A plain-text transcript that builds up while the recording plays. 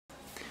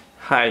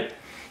Hi,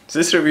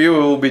 this review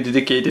will be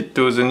dedicated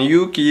to the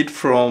new kit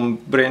from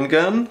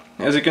Brengun.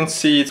 As you can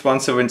see, it's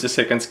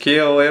 1/72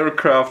 scale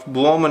aircraft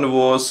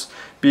Blohm&Voss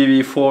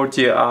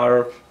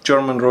BV-40R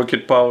German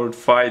rocket-powered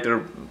fighter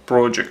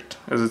project,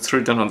 as it's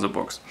written on the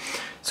box.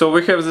 So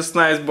we have this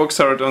nice box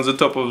art on the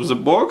top of the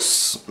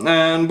box,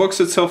 and box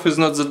itself is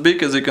not that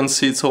big. As you can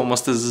see, it's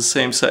almost the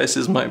same size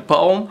as my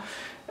palm.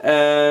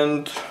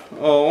 And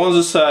on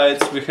the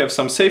sides we have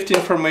some safety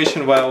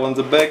information, while on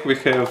the back we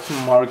have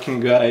marking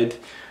guide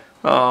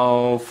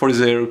for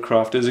the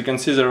aircraft. As you can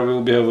see, there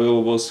will be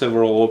available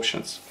several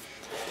options.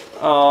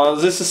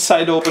 This is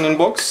side opening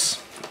box,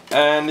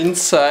 and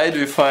inside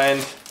we find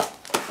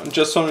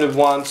just only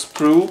one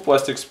sprue,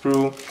 plastic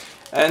sprue,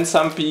 and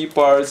some PE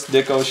parts,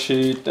 decal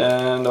sheet,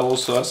 and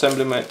also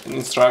assembly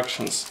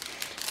instructions.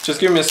 Just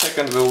give me a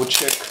second, we will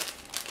check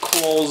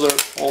closer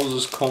all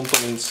those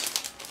components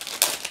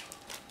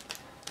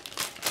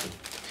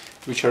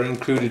which are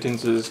included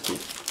into this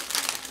kit.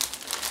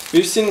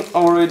 We've seen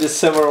already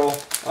several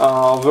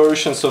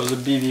versions of the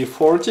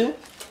BV-40,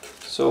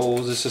 so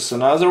this is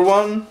another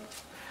one.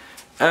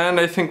 And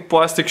I think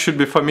plastic should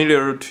be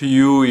familiar to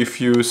you if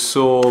you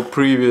saw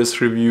previous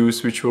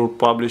reviews which were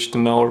published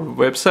on our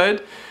website.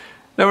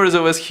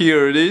 Nevertheless,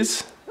 here it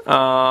is.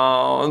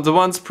 On the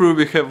one sprue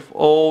we have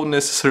all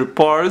necessary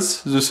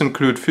parts. These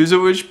include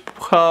fuselage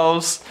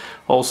house,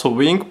 also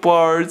wing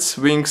parts.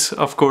 Wings,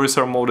 of course,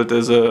 are molded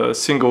as a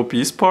single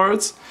piece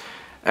parts.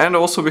 And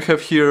also we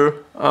have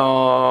here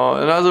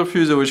another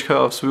fuselage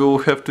house. We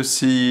will have to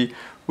see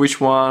which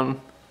one,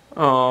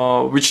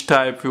 which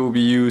type will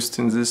be used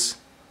in this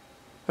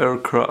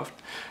aircraft.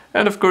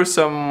 And of course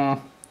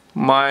some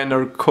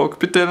minor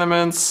cockpit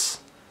elements,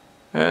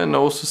 and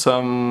also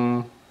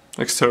some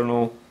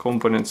external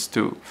components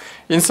too.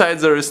 Inside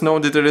there is no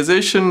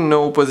detailing,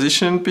 no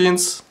position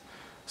pins,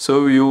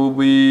 so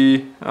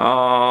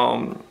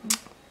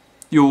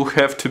you'll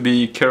have to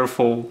be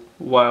careful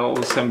while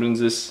assembling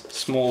this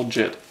small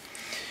jet.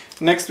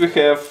 Next we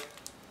have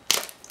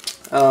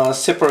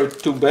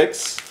separate two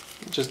bags.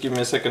 Just give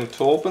me a second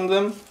to open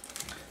them.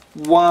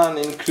 One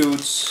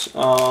includes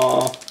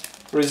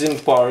resin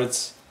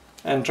parts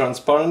and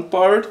transparent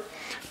part.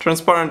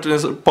 Transparent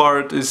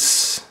part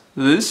is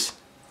this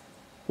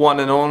one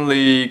and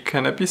only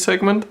canopy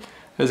segment.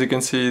 As you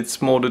can see,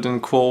 it's molded in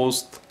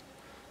closed,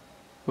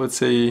 let's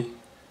say,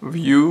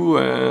 view,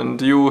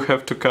 and you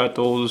have to cut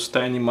all those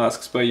tiny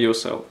masks by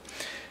yourself.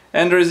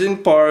 And resin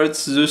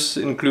parts, this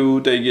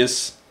include, I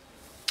guess,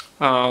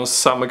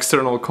 some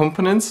external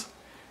components.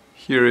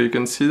 Here you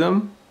can see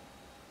them.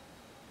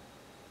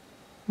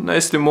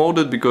 Nicely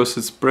molded because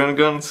it's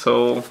Brengun,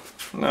 so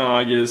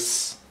I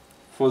guess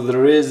for the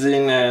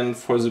resin and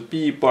for the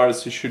PE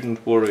parts you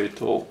shouldn't worry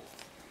at all.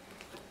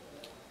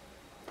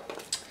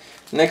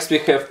 Next we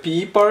have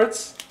PE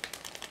parts.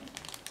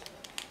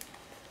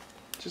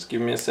 Just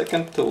give me a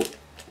second to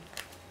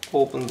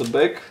open the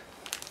bag.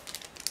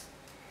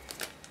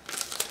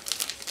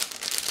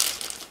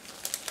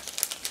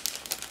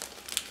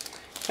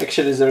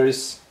 Actually there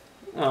is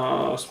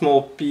a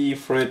small PE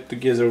thread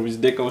together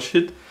with decal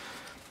sheet.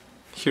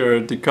 Here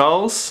are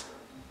decals.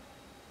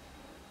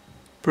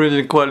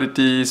 Printing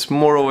quality is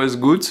more or less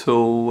good,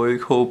 so I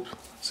hope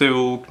they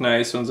will look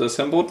nice on the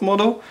assembled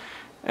model.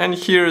 And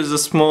here is a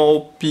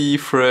small PE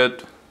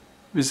thread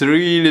with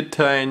really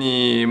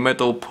tiny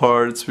metal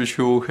parts which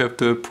you will have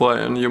to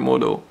apply on your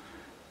model.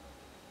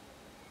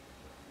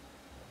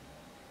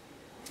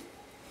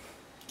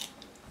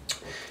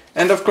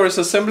 And of course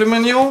assembly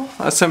manual.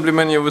 Assembly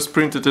manual was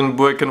printed in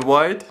black and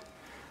white.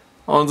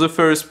 On the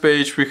first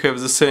page we have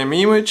the same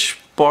image,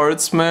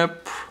 parts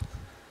map,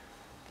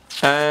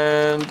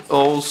 and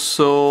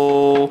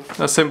also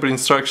assembly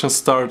instructions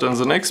start on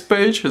the next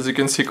page. As you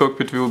can see,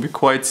 cockpit will be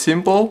quite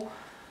simple.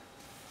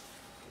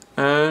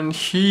 And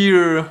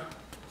here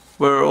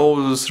where all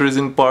those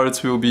resin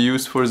parts will be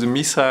used for the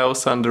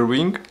missiles under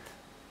wing,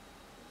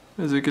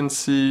 as you can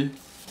see,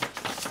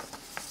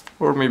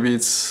 or maybe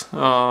it's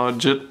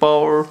jet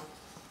power.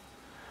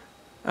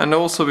 And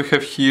also we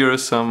have here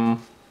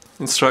some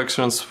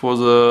instructions for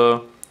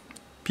the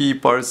PE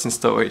parts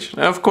installation.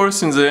 And of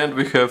course in the end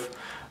we have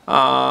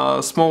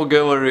a small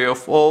gallery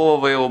of all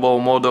available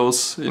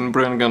models in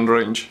Brengun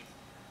range.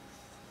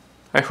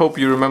 I hope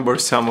you remember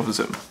some of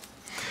them.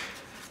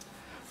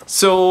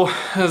 So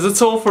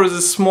that's all for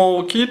this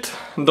small kit.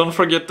 Don't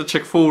forget to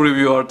check full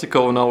review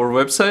article on our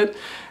website.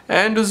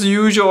 And as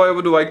usual, I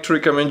would like to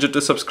recommend you to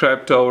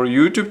subscribe to our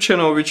YouTube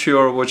channel, which you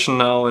are watching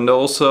now, and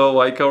also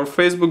like our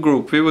Facebook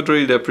group. We would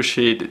really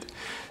appreciate it.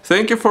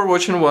 Thank you for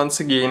watching once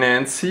again,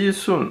 and see you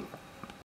soon.